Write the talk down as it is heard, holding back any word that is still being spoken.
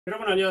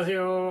여러분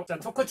안녕하세요. 자,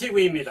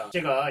 토크TV입니다.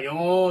 제가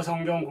영어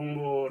성경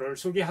공부를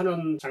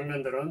소개하는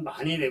장면들은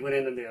많이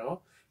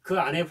내보냈는데요. 그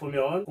안에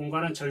보면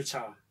공부하는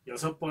절차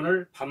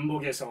 6번을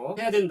반복해서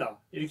해야 된다.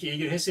 이렇게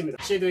얘기를 했습니다.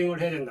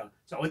 쉐도잉을 해야 된다.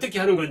 자, 어떻게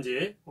하는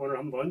건지 오늘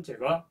한번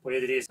제가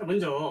보여드리겠습니다.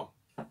 먼저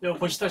여기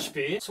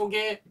보시다시피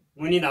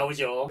소개문이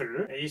나오죠.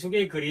 이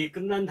소개 글이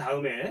끝난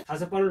다음에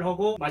 5번을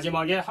하고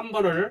마지막에 한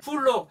번을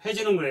풀로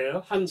해주는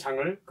거예요. 한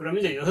장을. 그러면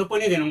이제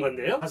 6번이 되는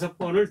건데요.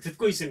 5번을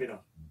듣고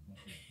있습니다.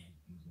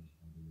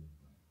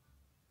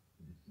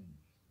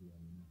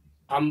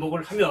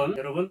 반복을 하면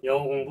여러분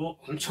영어 공부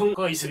엄청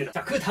거 있습니다.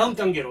 자, 그 다음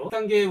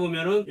단계에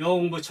보면은 영어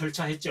공부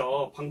절차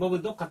했죠.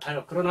 방법은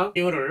똑같아요. 그러나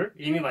이거를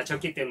이미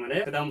마쳤기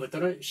때문에 그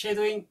다음부터는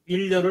쉐도잉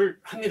 1년을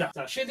합니다.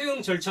 자,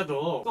 쉐도잉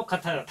절차도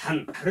똑같아요.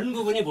 다른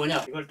부분이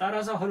뭐냐, 이걸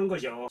따라서 하는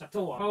거죠. 자,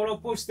 또 How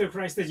to post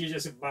Christ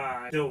Jesus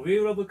by the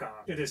will of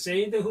God to the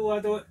saints who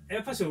are the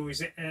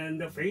apostles and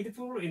the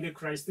faithful in the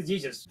Christ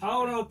Jesus.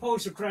 How to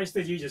post Christ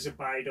Jesus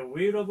by the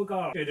will of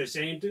God to the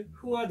saints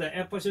who are the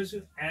apostles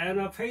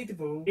and are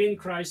faithful in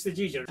Christ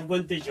Jesus. 두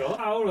번째죠.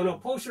 How on a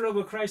apostle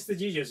of Christ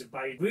Jesus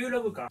by will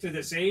of God to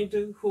the saints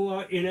who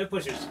are in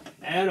Ephesus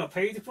and are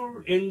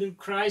faithful in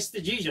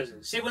Christ Jesus.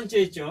 세 번째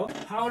있죠.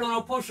 How on a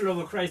apostle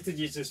of Christ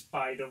Jesus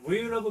by the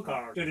will of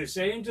God to the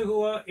saints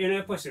who are in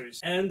Ephesus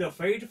and are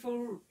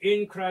faithful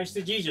in Christ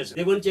Jesus.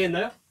 네 번째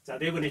했나요? 자,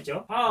 네 번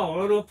했죠. How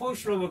on a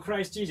apostle of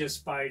Christ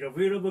Jesus by the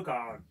will of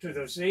God to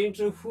the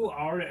saints who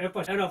are in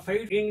Ephesus and are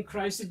faithful in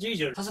Christ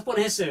Jesus. 5번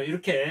했어요.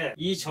 이렇게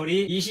이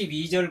절이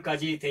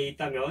 22절까지 돼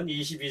있다면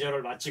 22절을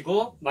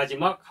마치고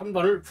마지막 한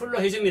번을 풀로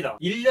해줍니다.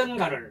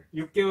 1년간을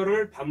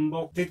 6개월을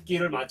반복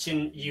듣기를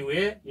마친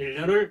이후에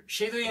 1년을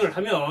쉐도잉을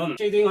하면,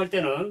 쉐도잉 할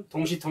때는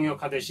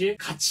동시통역하듯이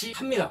같이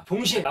합니다.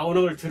 동시에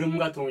나오는 걸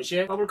들음과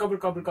동시에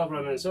까불까불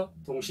하면서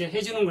동시에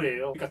해주는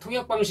거예요. 그러니까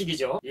통역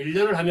방식이죠.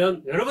 1년을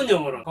하면 여러분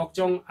영어는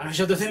걱정 안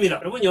하셔도 됩니다.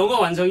 여러분 영어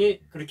완성이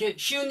그렇게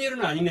쉬운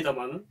일은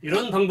아닙니다만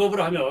이런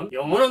방법으로 하면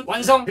영어는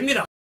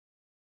완성됩니다.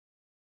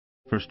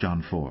 1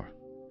 John 4.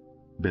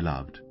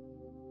 Beloved,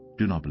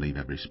 do not believe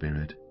every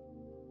spirit,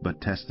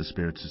 but test the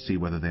spirits to see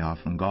whether they are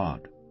from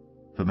God.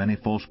 For many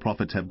false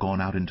prophets have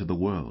gone out into the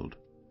world.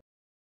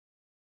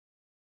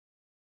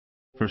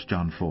 1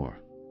 John 4.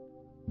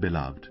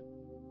 Beloved,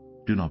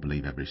 do not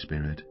believe every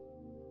spirit,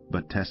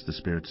 but test the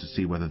spirits to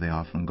see whether they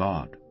are from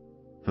God.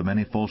 For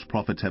many false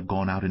prophets have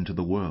gone out into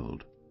the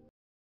world.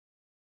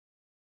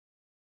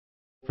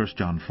 1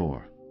 John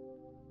 4.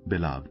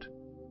 Beloved,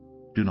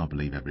 do not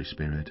believe every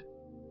spirit,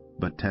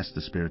 but test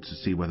the spirits to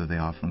see whether they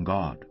are from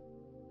God.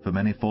 For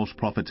many false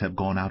prophets have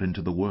gone out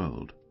into the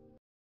world.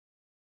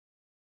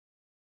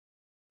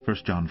 1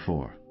 John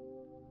 4.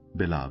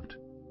 Beloved,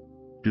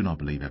 do not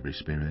believe every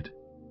spirit,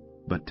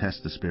 but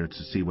test the spirits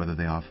to see whether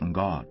they are from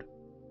God.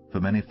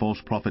 For many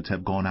false prophets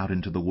have gone out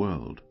into the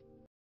world.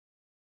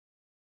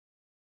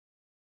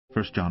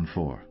 1 John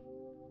 4.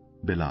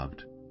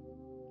 Beloved,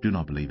 do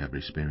not believe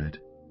every spirit,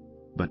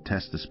 but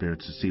test the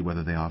spirits to see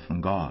whether they are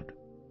from God.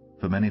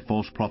 For many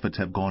false prophets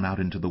have gone out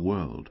into the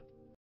world.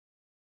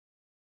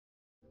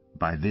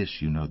 By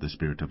this you know the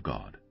Spirit of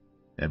God.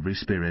 Every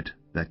spirit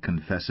that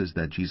confesses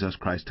that Jesus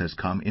Christ has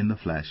come in the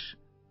flesh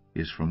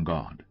is from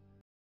God.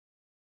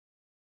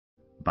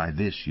 By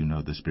this you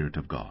know the Spirit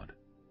of God.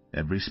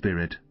 Every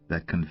spirit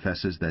that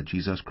confesses that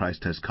Jesus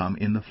Christ has come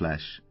in the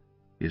flesh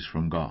is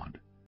from God.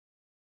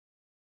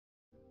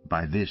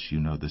 By this you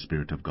know the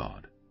Spirit of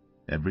God.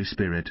 Every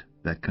spirit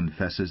that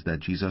confesses that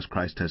Jesus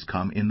Christ has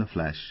come in the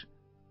flesh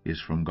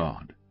is from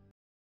God.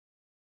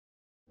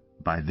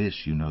 By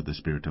this you know the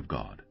Spirit of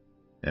God.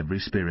 Every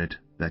spirit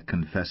that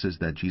confesses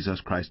that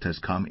Jesus Christ has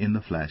come in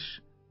the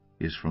flesh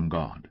is from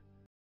God.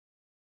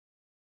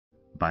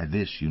 By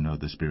this you know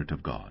the Spirit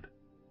of God.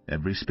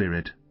 Every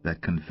spirit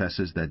that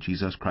confesses that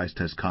Jesus Christ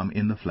has come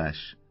in the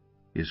flesh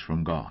is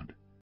from God.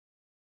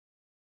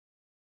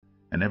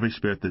 And every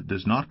spirit that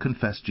does not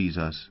confess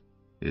Jesus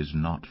is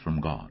not from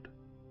God.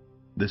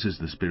 This is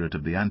the spirit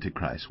of the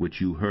Antichrist,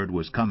 which you heard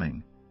was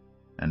coming,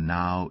 and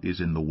now is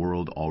in the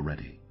world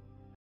already.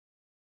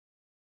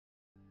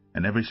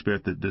 And every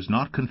spirit that does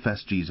not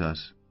confess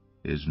Jesus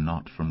is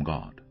not from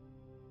God.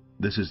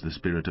 This is the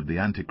spirit of the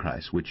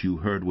Antichrist, which you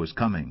heard was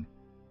coming,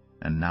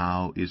 and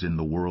now is in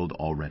the world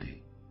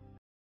already.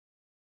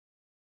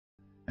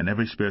 And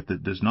every spirit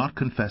that does not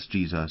confess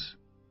Jesus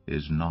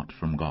is not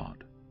from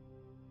God.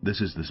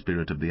 This is the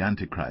spirit of the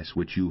Antichrist,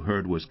 which you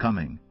heard was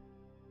coming,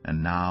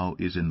 and now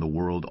is in the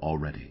world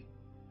already.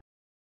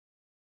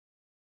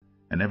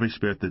 And every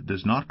spirit that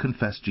does not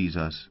confess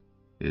Jesus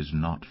is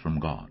not from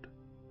God.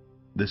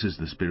 This is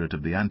the spirit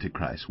of the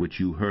Antichrist,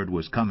 which you heard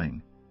was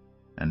coming,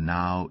 and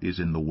now is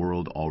in the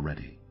world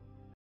already.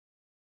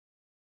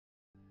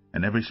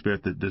 And every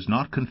spirit that does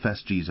not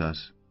confess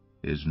Jesus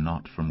is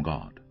not from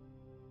God.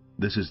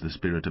 This is the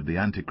spirit of the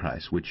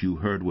Antichrist, which you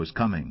heard was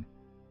coming,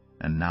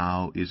 and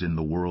now is in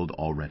the world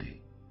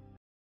already.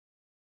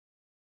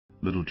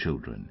 Little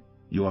children,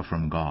 you are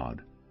from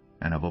God,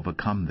 and have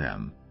overcome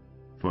them,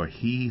 for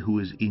he who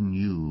is in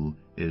you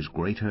is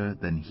greater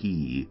than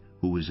he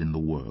who is in the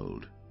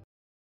world.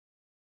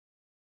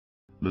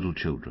 Little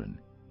children,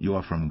 you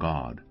are from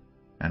God,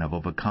 and have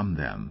overcome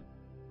them,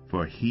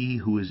 for he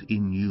who is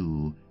in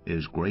you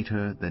is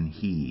greater than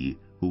he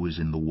who is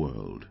in the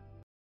world.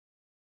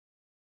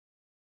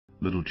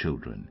 Little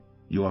children,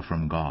 you are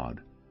from God,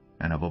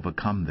 and have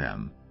overcome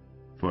them,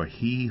 for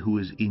he who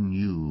is in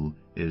you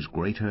is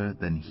greater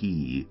than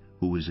he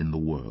who is in the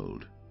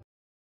world.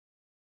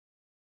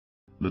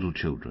 Little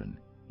children,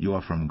 you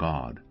are from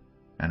God,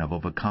 and have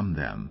overcome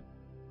them,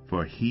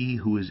 for he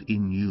who is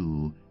in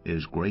you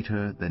is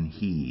greater than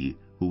he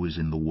who is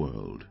in the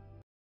world.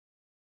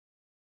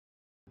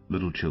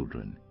 Little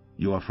children,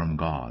 you are from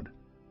God,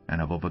 and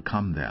have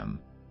overcome them,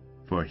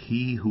 for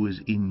he who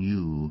is in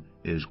you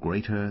is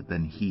greater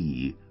than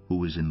he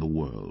who is in the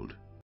world.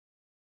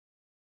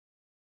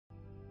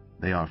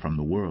 They are from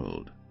the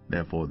world,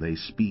 therefore they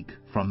speak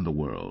from the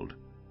world,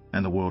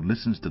 and the world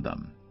listens to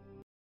them.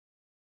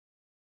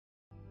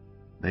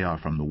 They are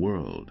from the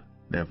world,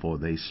 therefore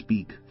they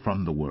speak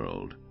from the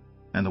world,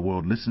 and the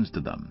world listens to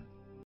them.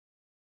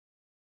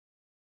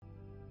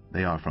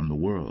 They are from the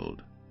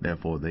world,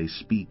 therefore they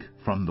speak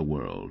from the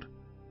world,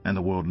 and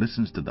the world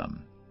listens to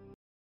them.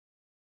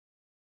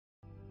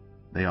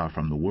 They are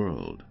from the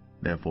world,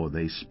 therefore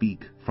they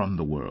speak from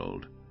the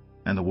world,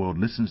 and the world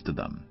listens to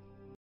them.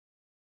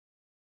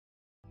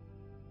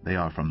 They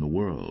are from the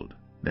world,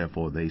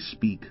 therefore they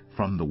speak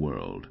from the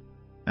world,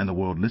 and the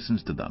world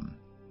listens to them.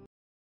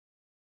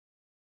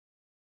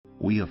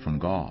 We are from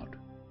God.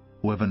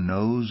 Whoever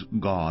knows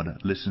God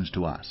listens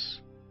to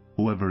us.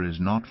 Whoever is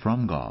not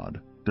from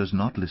God does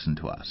not listen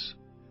to us.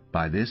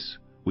 By this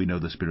we know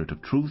the spirit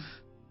of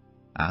truth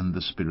and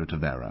the spirit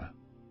of error.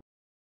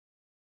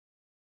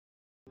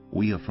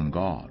 We are from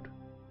God.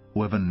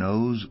 Whoever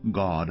knows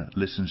God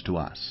listens to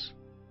us.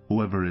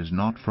 Whoever is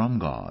not from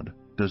God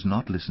does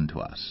not listen to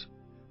us.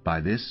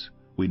 By this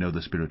we know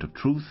the spirit of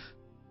truth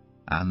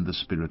and the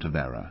spirit of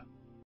error.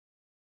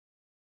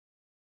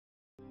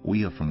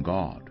 We are from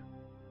God.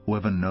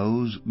 Whoever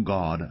knows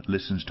God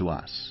listens to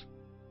us.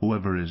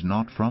 Whoever is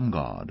not from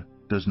God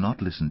does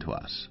not listen to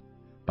us.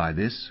 By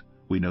this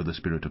we know the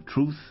spirit of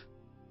truth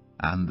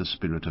and the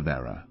spirit of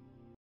error.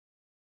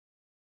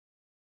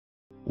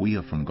 We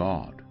are from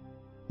God.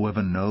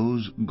 Whoever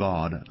knows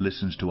God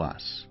listens to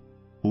us.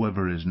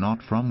 Whoever is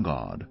not from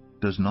God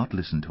does not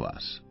listen to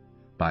us.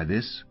 By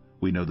this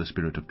we know the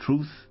spirit of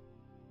truth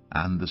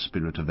and the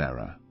spirit of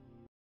error.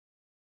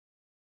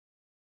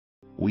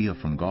 We are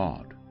from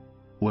God.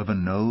 Whoever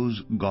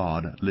knows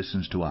God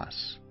listens to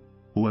us.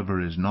 Whoever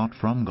is not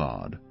from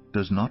God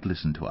does not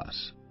listen to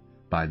us.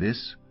 By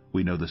this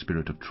we know the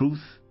spirit of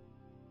truth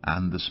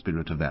and the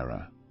spirit of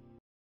error.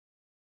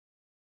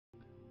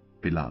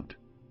 Beloved,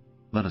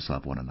 let us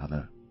love one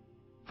another,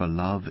 for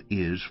love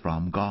is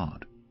from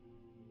God.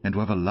 And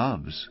whoever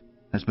loves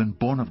has been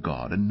born of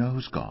God and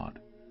knows God.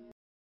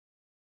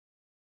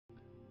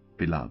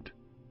 Beloved,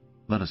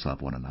 let us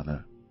love one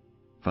another,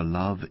 for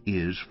love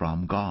is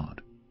from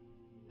God.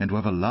 And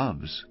whoever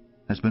loves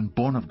has been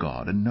born of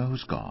God and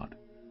knows God.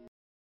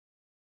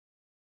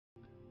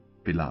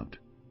 Beloved,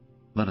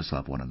 let us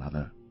love one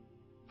another,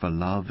 for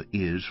love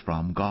is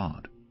from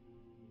God.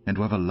 And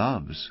whoever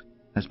loves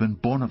has been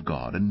born of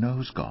God and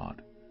knows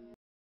God.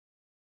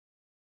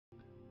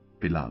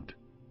 Beloved,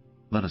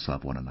 let us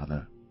love one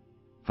another,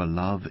 for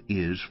love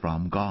is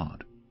from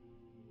God.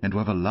 And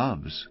whoever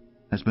loves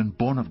has been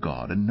born of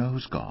God and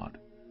knows God.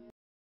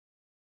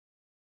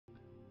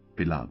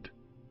 Beloved,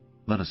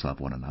 let us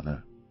love one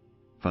another,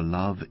 for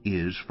love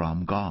is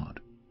from God.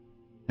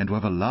 And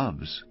whoever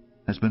loves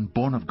has been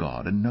born of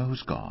God and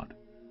knows God.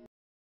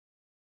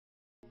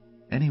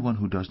 Anyone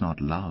who does not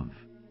love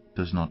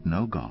does not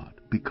know God,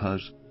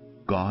 because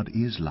God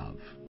is love.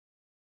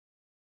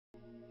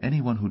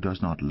 Anyone who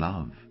does not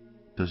love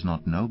does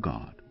not know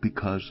God,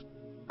 because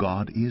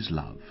God is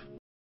love.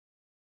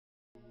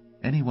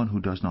 Anyone who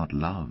does not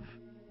love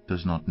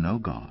does not know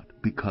God,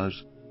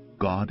 because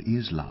God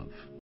is love.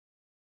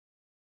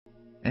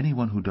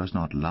 Anyone who does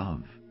not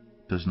love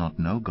does not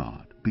know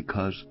God,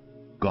 because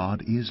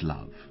God is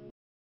love.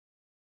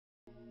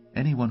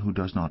 Anyone who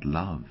does not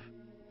love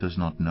does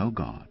not know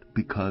God,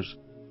 because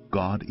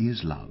God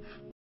is love.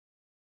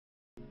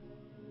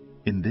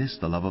 In this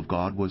the love of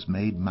God was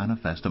made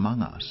manifest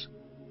among us,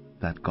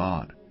 that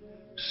God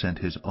sent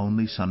his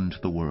only Son into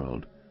the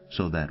world,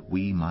 so that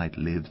we might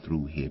live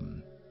through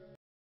him.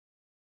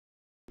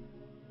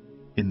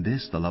 In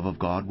this the love of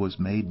God was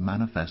made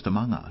manifest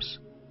among us,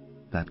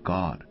 that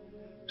God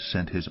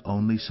sent his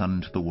only Son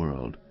into the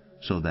world,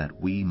 so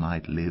that we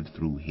might live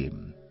through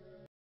him.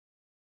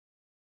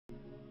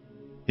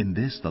 In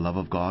this the love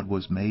of God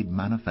was made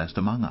manifest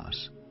among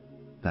us,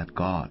 that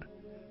God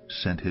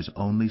sent his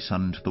only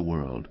Son into the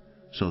world,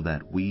 so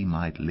that we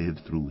might live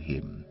through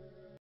him.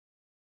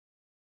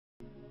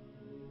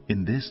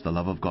 In this the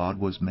love of God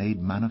was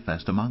made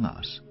manifest among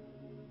us,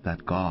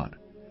 that God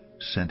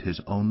sent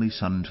his only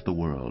Son into the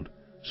world,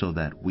 so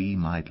that we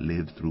might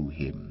live through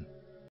him.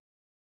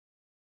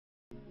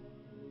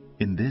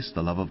 In this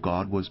the love of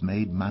God was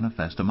made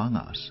manifest among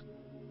us,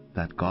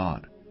 that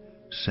God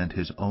sent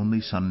his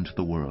only Son into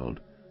the world,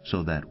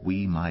 so that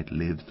we might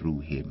live through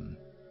him.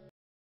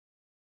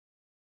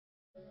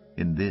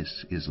 In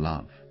this is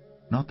love,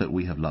 not that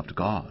we have loved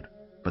God,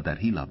 but that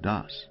he loved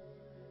us,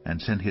 and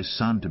sent his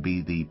Son to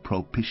be the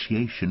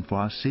propitiation for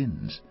our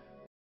sins.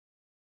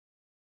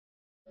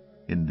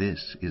 In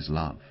this is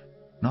love,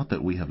 not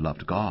that we have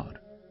loved God,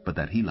 but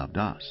that he loved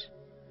us,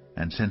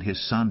 and sent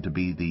his Son to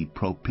be the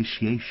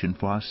propitiation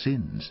for our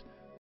sins.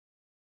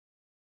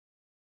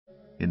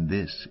 In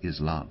this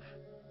is love,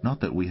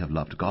 not that we have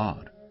loved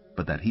God,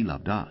 but that he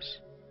loved us,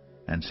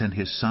 and sent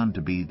his Son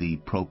to be the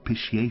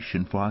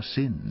propitiation for our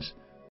sins.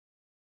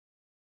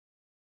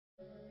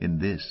 In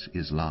this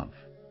is love,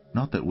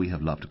 not that we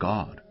have loved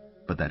God,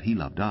 but that he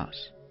loved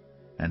us,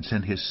 and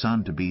sent his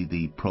Son to be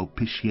the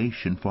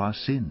propitiation for our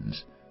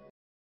sins.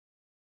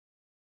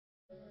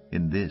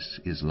 In this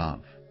is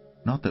love,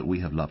 not that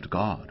we have loved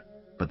God,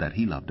 but that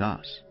he loved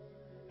us,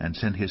 and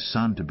sent his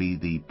Son to be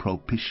the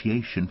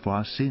propitiation for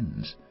our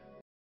sins.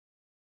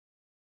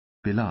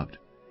 Beloved,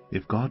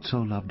 if God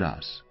so loved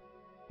us,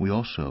 we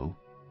also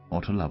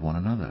ought to love one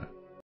another.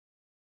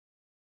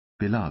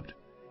 Beloved,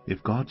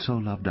 if God so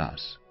loved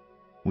us,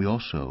 we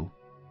also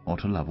ought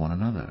to love one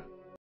another.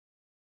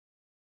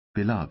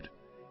 Beloved,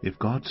 if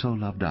God so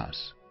loved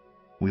us,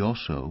 we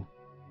also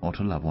ought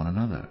to love one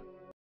another.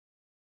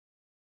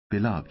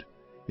 Beloved,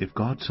 if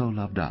God so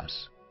loved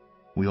us,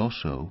 we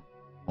also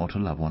ought to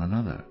love one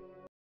another.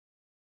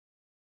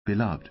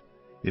 Beloved,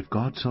 if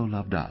God so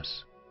loved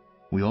us,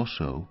 we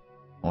also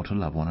ought to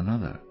love one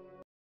another.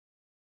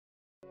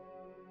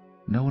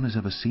 No one has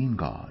ever seen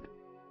God.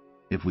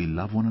 If we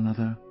love one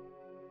another,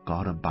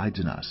 God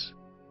abides in us,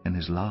 and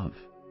his love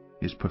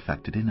is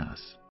perfected in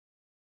us.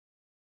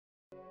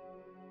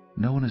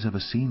 No one has ever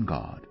seen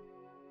God.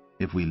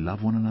 If we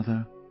love one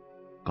another,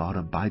 God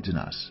abides in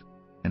us,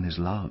 and his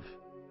love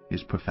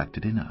is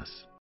perfected in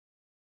us.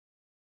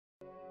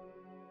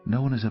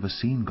 No one has ever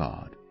seen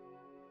God.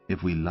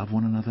 If we love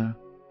one another,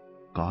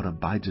 God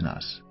abides in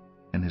us,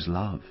 and his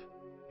love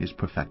is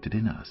perfected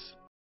in us.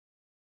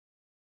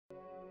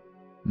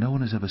 No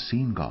one has ever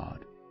seen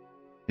God.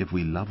 If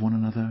we love one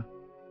another,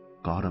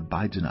 God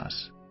abides in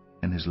us,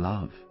 and his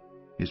love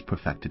is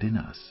perfected in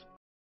us.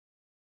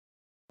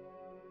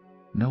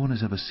 No one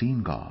has ever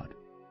seen God.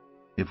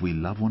 If we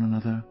love one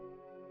another,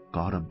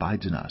 God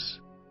abides in us,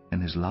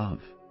 and his love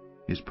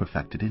is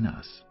perfected in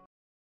us.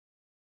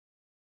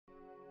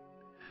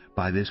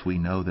 By this we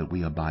know that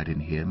we abide in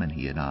him and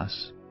he in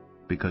us,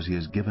 because he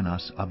has given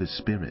us of his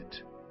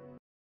Spirit.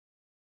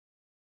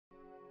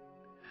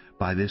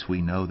 By this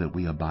we know that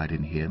we abide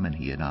in him and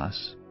he in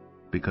us,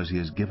 because he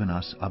has given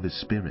us of his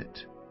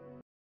Spirit.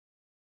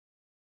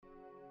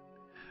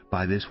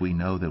 By this we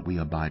know that we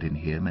abide in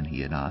him and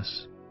he in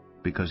us,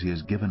 because he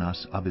has given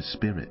us of his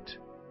Spirit.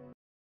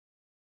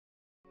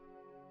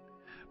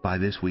 By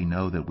this we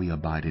know that we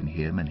abide in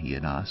him and he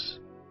in us,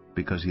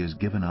 because he has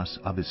given us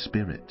of his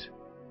Spirit.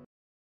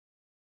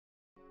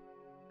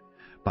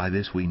 By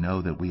this we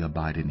know that we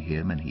abide in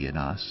him and he in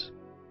us,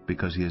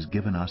 because he has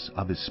given us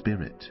of his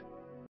Spirit.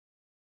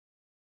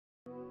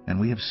 And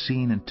we have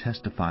seen and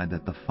testified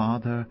that the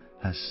Father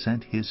has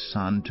sent his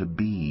Son to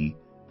be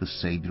the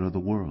Savior of the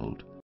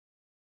world.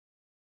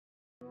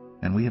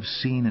 And we have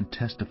seen and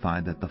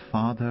testified that the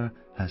Father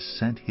has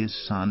sent his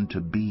Son to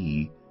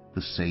be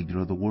the Savior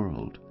of the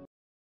world.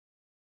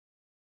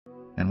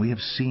 And we have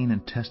seen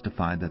and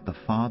testified that the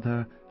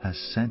Father has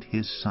sent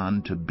his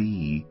Son to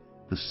be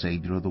the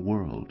Savior of the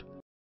world.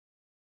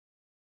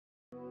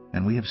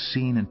 And we have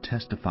seen and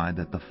testified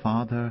that the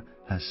Father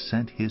has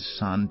sent his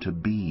Son to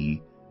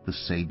be the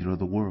Savior of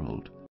the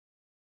world.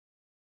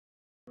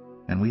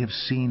 And we have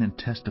seen and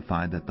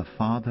testified that the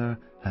Father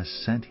has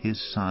sent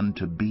his Son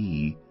to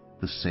be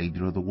the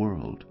Savior of the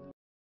world.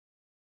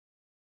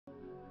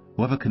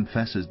 Whoever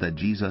confesses that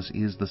Jesus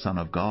is the Son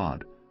of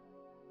God,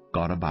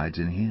 God abides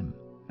in him,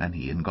 and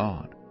he in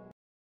God.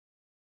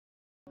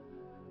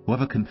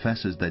 Whoever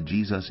confesses that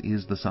Jesus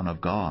is the Son of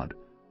God,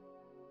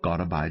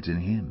 God abides in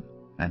him,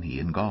 and he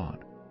in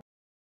God.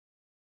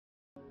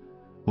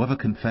 Whoever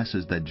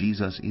confesses that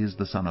Jesus is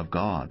the Son of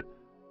God,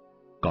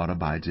 God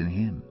abides in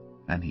him,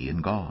 and he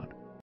in God.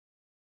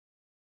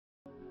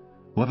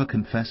 Whoever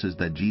confesses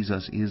that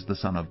Jesus is the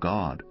Son of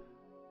God,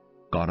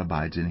 God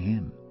abides in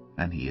him,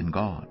 and he in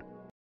God.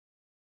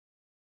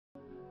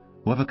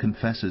 Whoever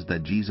confesses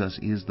that Jesus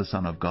is the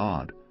Son of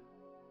God,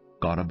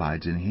 God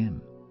abides in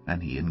him,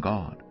 and he in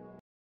God.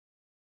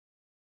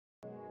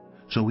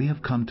 So we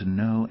have come to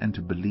know and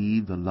to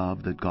believe the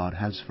love that God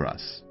has for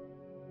us.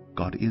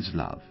 God is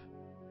love,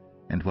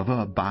 and whoever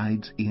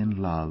abides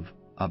in love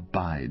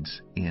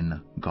abides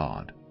in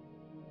God,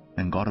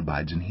 and God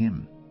abides in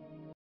him.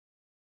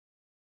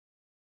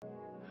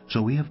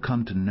 So we have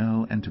come to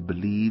know and to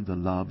believe the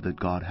love that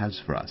God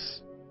has for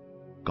us.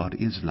 God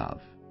is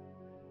love,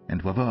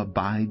 and whoever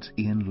abides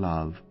in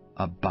love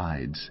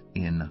abides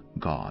in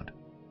God,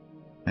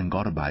 and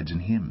God abides in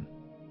him.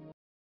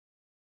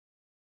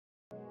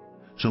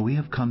 So we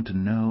have come to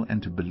know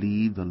and to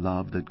believe the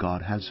love that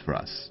God has for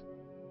us.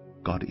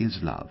 God is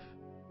love,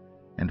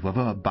 and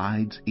whoever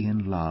abides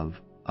in love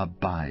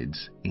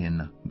abides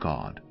in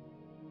God,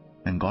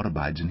 and God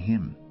abides in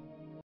him.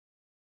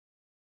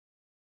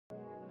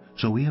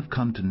 So we have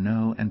come to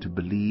know and to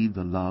believe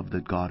the love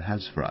that God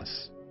has for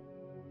us.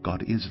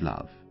 God is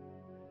love,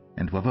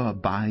 and whoever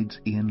abides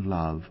in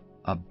love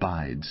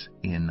abides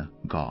in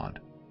God,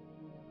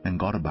 and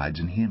God abides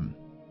in him.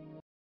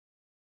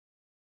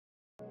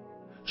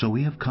 So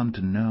we have come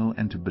to know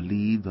and to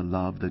believe the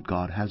love that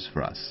God has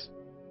for us.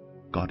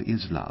 God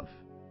is love,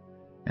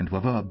 and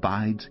whoever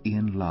abides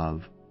in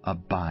love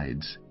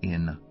abides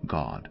in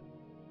God,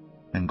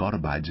 and God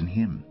abides in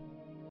him.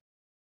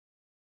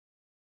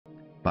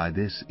 By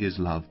this is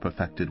love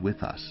perfected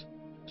with us,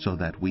 so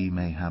that we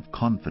may have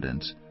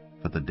confidence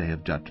for the day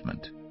of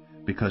judgment,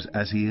 because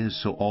as he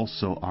is, so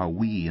also are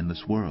we in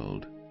this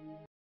world.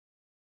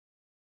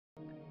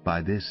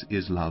 By this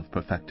is love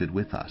perfected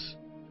with us,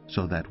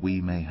 so that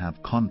we may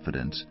have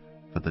confidence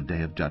for the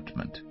day of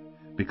judgment,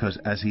 because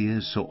as he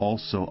is, so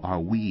also are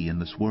we in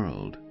this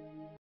world.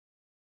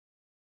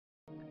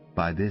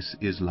 By this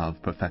is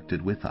love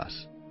perfected with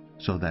us,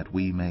 so that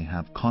we may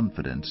have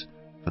confidence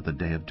for the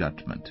day of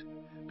judgment,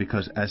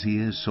 because as he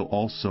is, so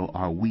also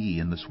are we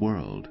in this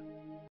world.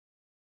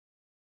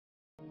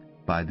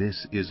 By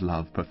this is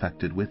love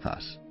perfected with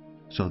us,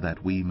 so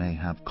that we may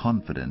have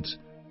confidence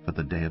for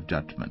the day of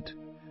judgment,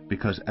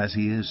 because as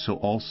he is, so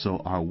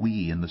also are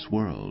we in this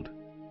world.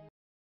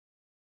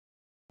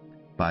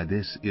 By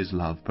this is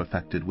love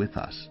perfected with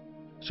us,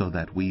 so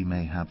that we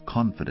may have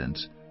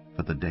confidence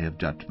for the day of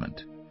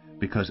judgment,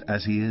 because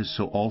as he is,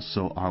 so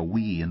also are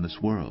we in this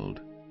world.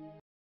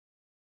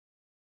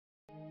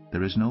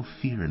 There is no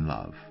fear in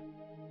love,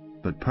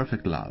 but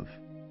perfect love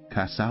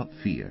casts out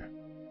fear.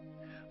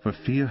 For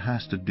fear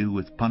has to do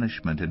with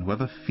punishment, and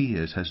whoever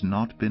fears has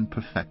not been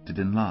perfected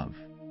in love.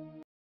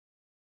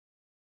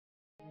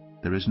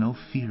 There is no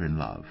fear in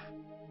love,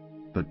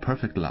 but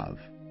perfect love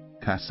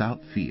casts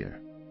out fear.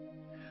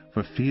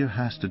 For fear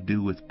has to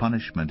do with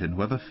punishment, and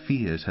whoever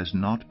fears has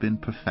not been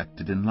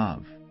perfected in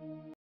love.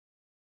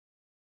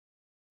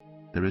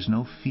 There is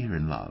no fear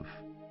in love,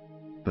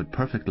 but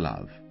perfect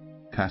love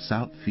casts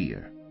out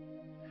fear.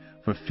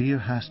 For fear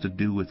has to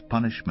do with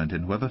punishment,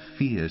 and whoever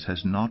fears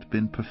has not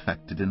been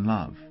perfected in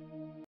love.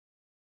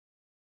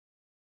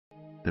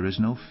 There is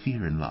no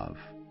fear in love,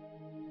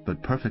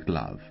 but perfect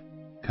love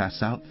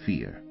casts out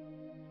fear.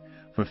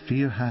 For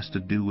fear has to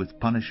do with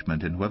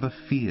punishment, and whoever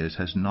fears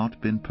has not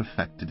been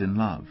perfected in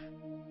love.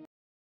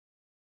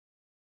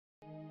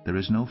 There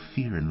is no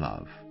fear in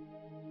love,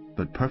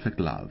 but perfect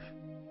love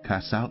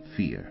casts out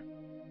fear.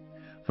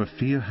 For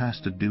fear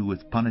has to do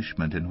with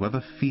punishment, and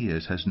whoever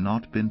fears has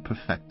not been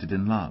perfected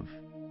in love.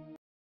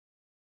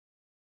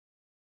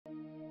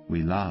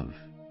 We love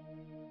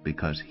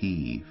because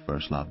he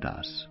first loved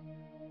us.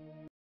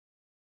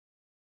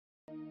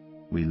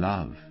 We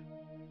love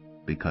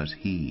because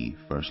he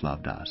first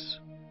loved us.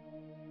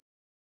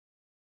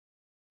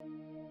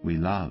 We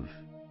love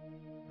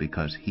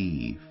because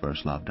he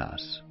first loved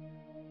us.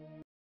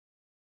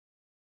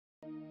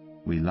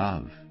 We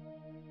love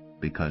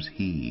because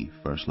he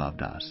first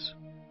loved us.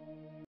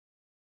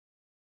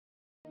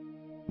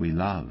 We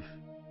love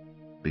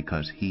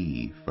because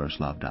he first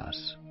loved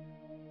us.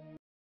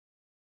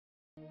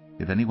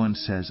 If anyone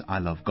says, "I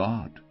love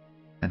God,"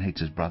 and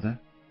hates his brother,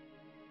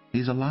 he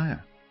is a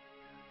liar.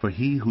 For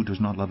he who does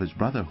not love his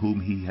brother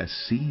whom he has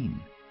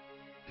seen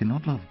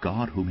cannot love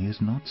God whom he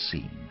has not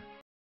seen.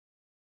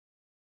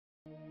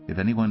 If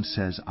anyone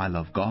says, "I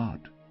love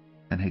God,"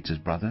 and hates his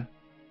brother,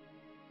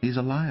 he is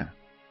a liar.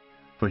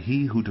 For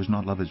he who does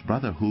not love his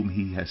brother whom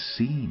he has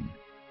seen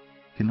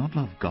cannot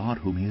love God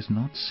whom he has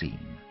not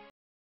seen.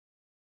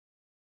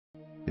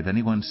 If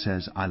anyone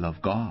says, "I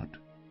love God,"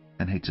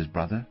 and hates his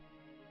brother,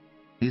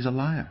 he is a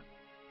liar.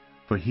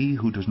 For he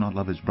who does not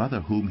love his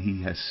brother whom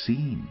he has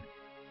seen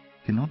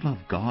cannot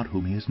love God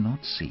whom he has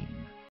not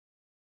seen.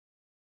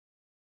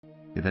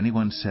 If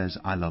anyone says,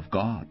 "I love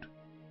God,"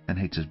 and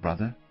hates his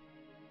brother,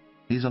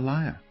 he is a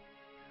liar.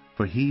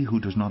 For he who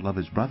does not love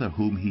his brother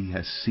whom he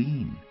has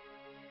seen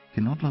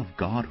cannot love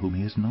God whom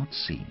he has not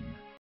seen.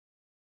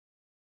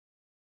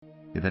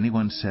 If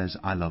anyone says,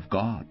 "I love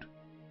God,"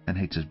 and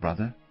hates his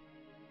brother,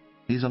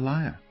 he is a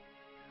liar.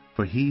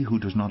 For he who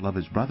does not love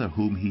his brother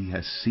whom he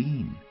has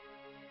seen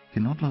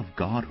cannot love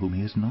God whom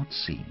he has not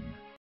seen.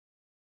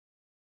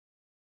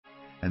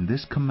 And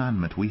this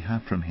commandment we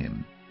have from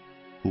him: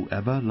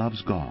 whoever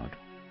loves God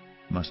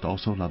must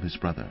also love his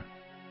brother.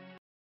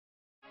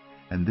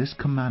 And this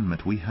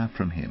commandment we have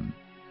from him: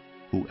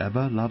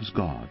 whoever loves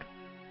God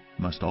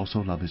must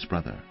also love his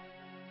brother.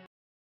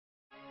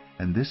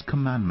 And this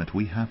commandment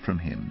we have from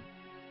him: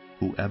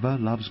 whoever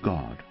loves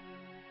God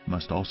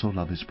must also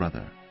love his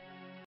brother.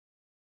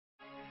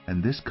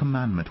 And this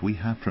commandment we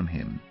have from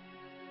him: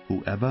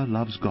 whoever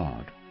loves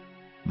God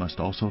must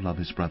also love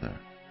his brother.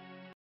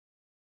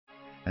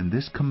 And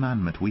this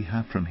commandment we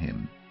have from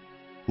him: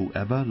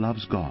 whoever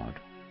loves God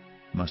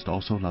must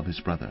also love his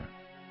brother.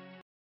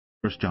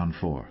 1 John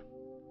 4.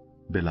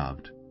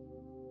 Beloved,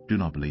 do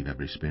not believe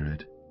every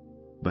spirit,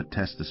 but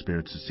test the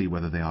spirits to see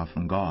whether they are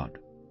from God.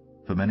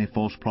 For many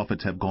false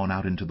prophets have gone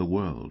out into the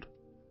world.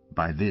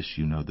 By this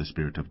you know the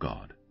Spirit of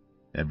God.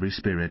 Every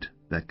spirit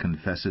that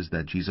confesses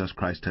that Jesus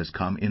Christ has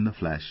come in the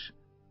flesh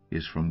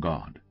is from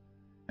God,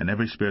 and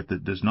every spirit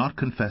that does not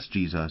confess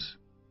Jesus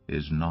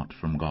is not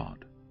from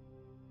God.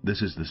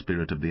 This is the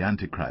spirit of the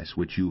Antichrist,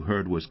 which you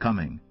heard was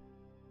coming,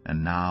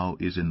 and now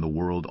is in the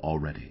world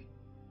already.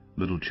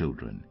 Little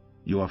children,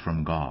 you are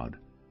from God,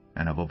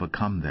 and have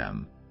overcome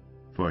them,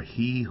 for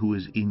he who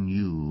is in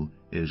you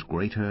is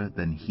greater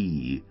than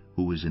he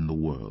who is in the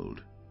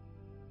world.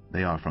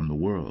 They are from the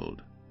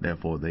world,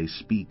 therefore they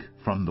speak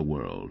from the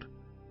world,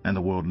 and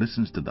the world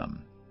listens to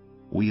them.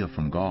 We are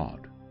from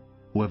God.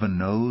 Whoever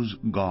knows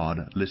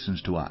God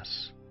listens to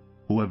us.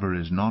 Whoever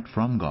is not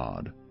from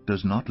God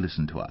does not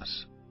listen to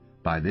us.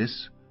 By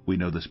this we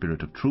know the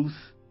spirit of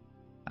truth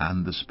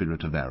and the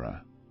spirit of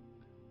error.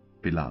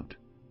 Beloved,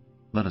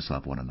 let us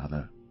love one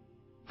another,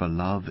 for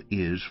love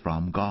is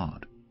from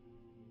God.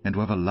 And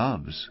whoever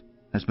loves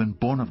has been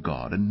born of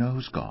God and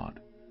knows God.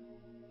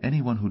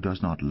 Anyone who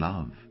does not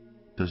love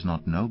does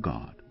not know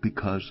God,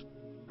 because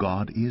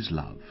God is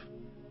love.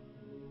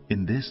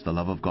 In this the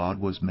love of God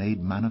was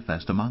made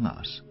manifest among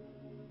us,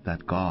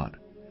 that God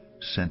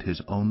sent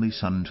his only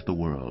Son into the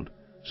world,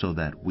 so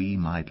that we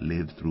might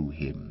live through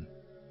him.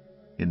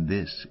 In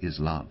this is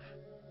love,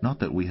 not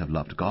that we have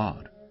loved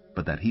God,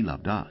 but that he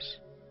loved us,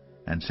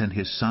 and sent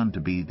his Son to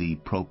be the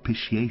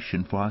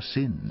propitiation for our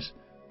sins.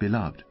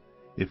 Beloved,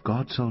 if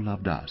God so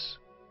loved us,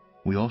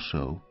 we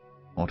also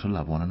ought to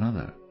love one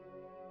another.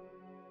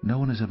 No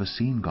one has ever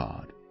seen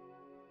God.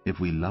 If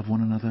we love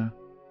one another,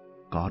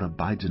 God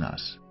abides in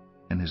us,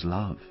 and his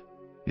love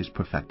is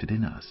perfected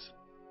in us.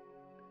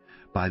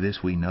 By this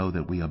we know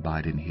that we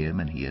abide in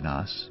him and he in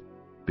us,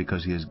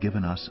 because he has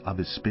given us of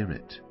his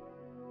Spirit.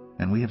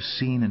 And we have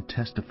seen and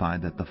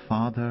testified that the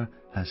Father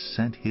has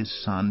sent his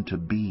Son to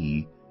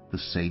be the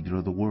Savior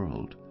of the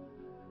world.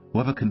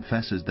 Whoever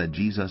confesses that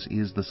Jesus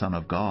is the Son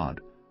of God,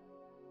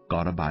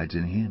 God abides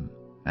in him,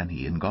 and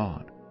he in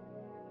God.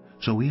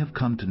 So we have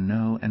come to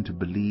know and to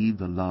believe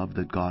the love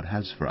that God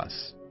has for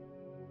us.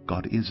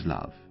 God is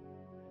love,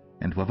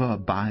 and whoever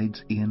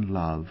abides in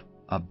love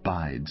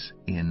abides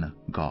in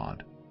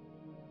God,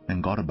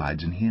 and God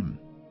abides in him.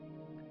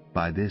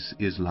 By this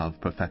is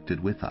love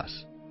perfected with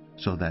us,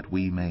 so that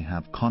we may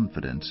have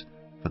confidence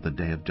for the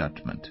day of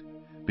judgment.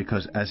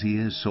 Because as he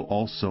is, so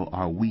also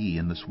are we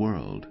in this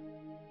world.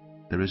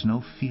 There is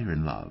no fear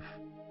in love,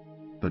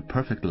 but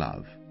perfect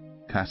love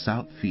casts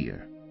out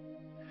fear.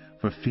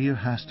 For fear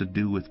has to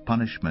do with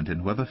punishment,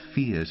 and whoever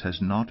fears has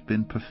not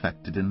been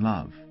perfected in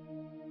love.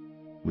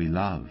 We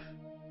love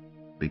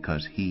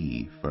because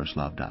he first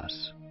loved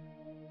us.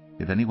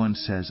 If anyone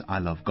says, I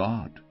love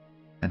God,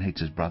 and hates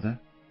his brother,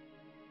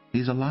 he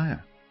is a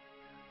liar.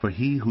 For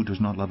he who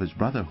does not love his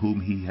brother whom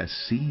he has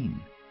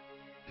seen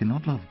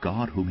cannot love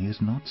God whom he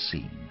has not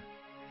seen.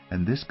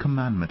 And this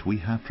commandment we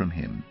have from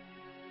him: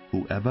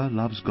 whoever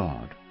loves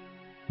God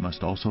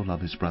must also love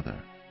his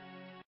brother.